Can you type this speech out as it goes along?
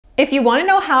If you want to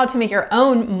know how to make your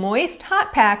own moist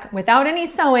hot pack without any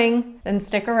sewing, then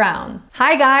stick around.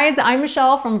 Hi guys, I'm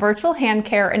Michelle from Virtual Hand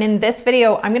Care, and in this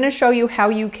video, I'm going to show you how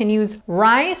you can use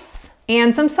rice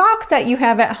and some socks that you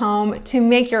have at home to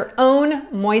make your own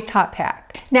moist hot pack.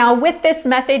 Now with this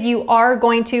method, you are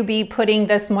going to be putting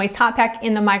this moist hot pack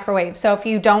in the microwave. So if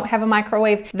you don't have a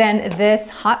microwave, then this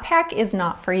hot pack is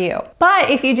not for you. But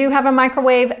if you do have a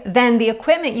microwave, then the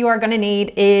equipment you are going to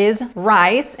need is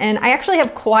rice. And I actually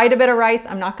have quite a bit of rice.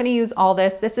 I'm not going to use all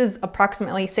this. This is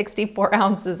approximately 64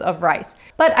 ounces of rice.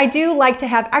 But I do like to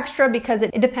have extra because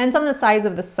it depends on the size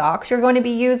of the socks you're going to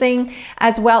be using,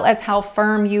 as well as how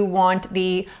firm you want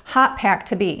the hot pack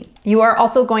to be. You are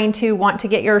also going to want to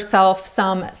get yourself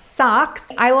some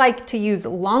socks. I like to use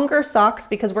longer socks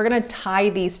because we're going to tie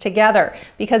these together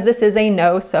because this is a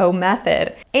no-sew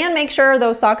method. And make sure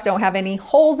those socks don't have any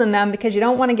holes in them because you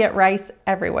don't want to get rice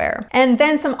everywhere. And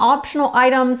then some optional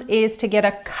items is to get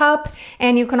a cup,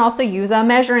 and you can also use a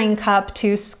measuring cup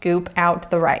to scoop out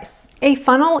the rice. A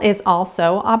funnel is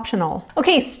also optional.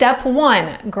 Okay, step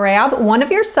one, grab one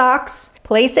of your socks,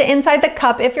 place it inside the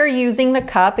cup if you're using the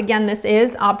cup. Again, this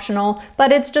is optional,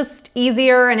 but it's just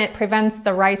easier and it prevents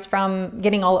the rice from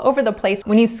getting all over the place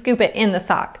when you scoop it in the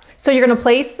sock. So you're gonna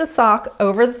place the sock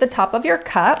over the top of your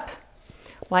cup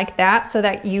like that so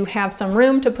that you have some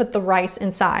room to put the rice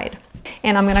inside.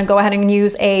 And I'm gonna go ahead and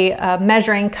use a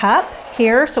measuring cup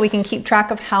here so we can keep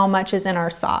track of how much is in our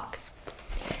sock.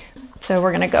 So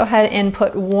we're gonna go ahead and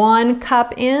put 1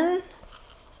 cup in.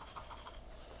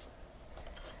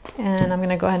 And I'm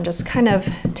gonna go ahead and just kind of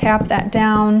tap that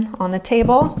down on the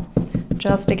table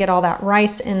just to get all that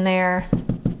rice in there.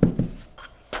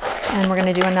 And we're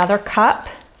gonna do another cup.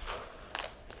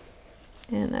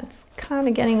 And that's kind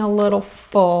of getting a little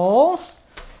full.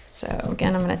 So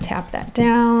again, I'm gonna tap that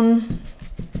down.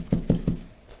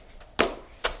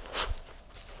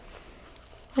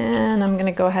 And I'm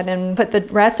gonna go ahead and put the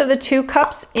rest of the 2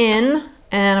 cups in,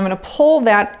 and I'm gonna pull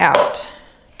that out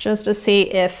just to see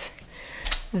if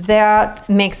that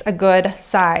makes a good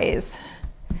size.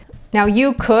 Now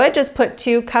you could just put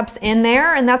 2 cups in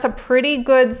there, and that's a pretty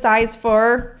good size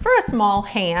for a small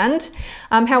hand.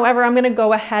 However, I'm gonna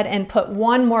go ahead and put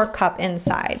 1 more cup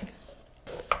inside.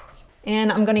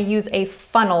 And I'm gonna use a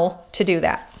funnel to do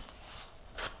that.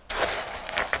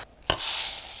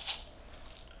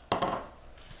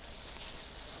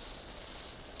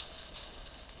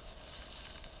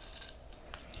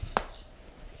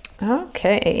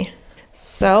 Okay,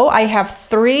 so I have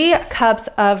 3 cups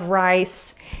of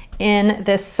rice in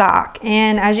this sock.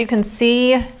 And as you can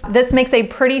see, this makes a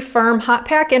pretty firm hot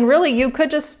pack. And really you could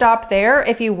just stop there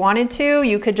if you wanted to.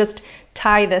 You could just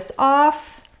tie this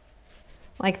off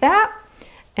like that.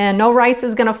 And no rice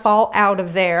is gonna fall out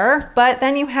of there. But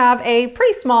then you have a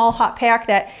pretty small hot pack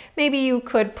that maybe you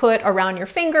could put around your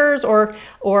fingers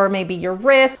or maybe your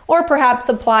wrist, or perhaps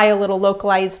apply a little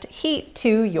localized heat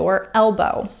to your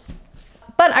elbow.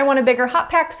 But I want a bigger hot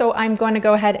pack, so I'm going to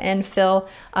go ahead and fill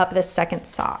up this second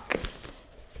sock.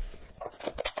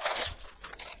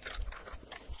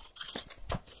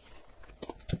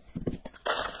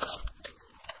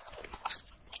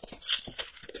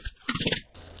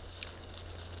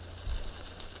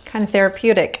 Kind of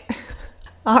therapeutic.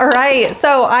 All right,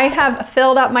 so I have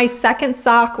filled up my second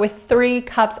sock with 3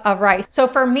 cups of rice. So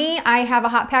for me, I have a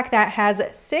hot pack that has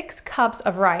 6 cups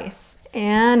of rice.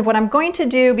 And what I'm going to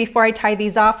do before I tie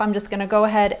these off, I'm just gonna go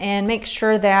ahead and make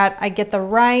sure that I get the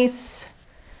rice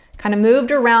kind of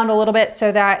moved around a little bit so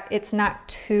that it's not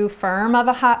too firm of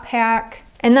a hot pack.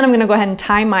 And then I'm gonna go ahead and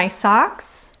tie my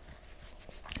socks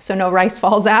so no rice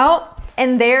falls out.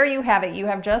 And there you have it. You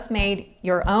have just made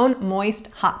your own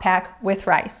moist hot pack with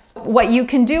rice. What you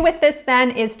can do with this then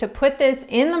is to put this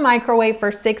in the microwave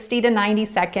for 60 to 90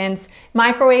 seconds.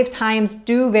 Microwave times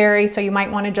do vary, so you might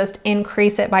want to just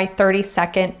increase it by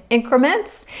 30-second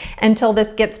increments until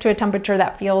this gets to a temperature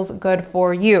that feels good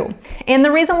for you. And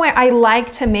the reason why I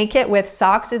like to make it with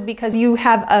socks is because you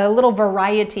have a little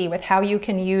variety with how you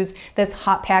can use this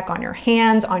hot pack on your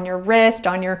hands, on your wrist,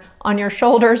 on your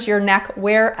shoulders, your neck,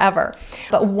 wherever.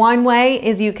 But one way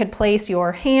is you could place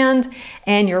your hand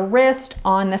and your wrist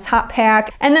on this hot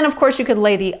pack. And then of course you could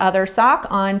lay the other sock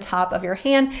on top of your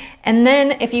hand. And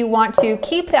then if you want to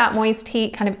keep that moist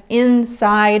heat kind of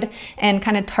inside and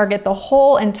kind of target the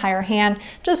whole entire hand,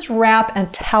 just wrap a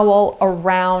towel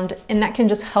around, and that can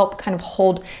just help kind of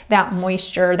hold that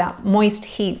moisture, that moist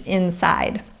heat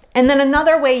inside. And then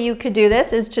another way you could do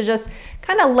this is to just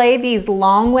kind of lay these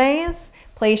long ways,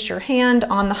 place your hand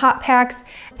on the hot packs,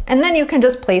 and then you can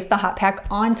just place the hot pack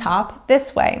on top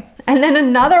this way. And then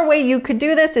another way you could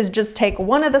do this is just take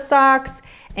one of the socks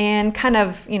and kind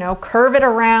of, you know, curve it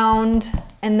around,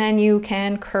 and then you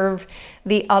can curve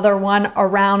the other one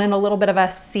around in a little bit of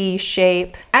a C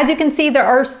shape. As you can see, there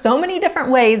are so many different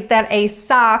ways that a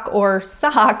sock or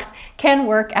socks can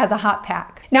work as a hot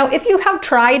pack. Now, if you have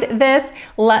tried this,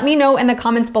 let me know in the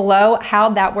comments below how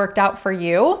that worked out for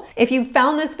you. If you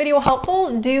found this video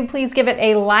helpful, do please give it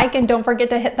a like and don't forget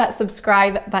to hit that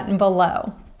subscribe button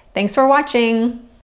below. Thanks for watching.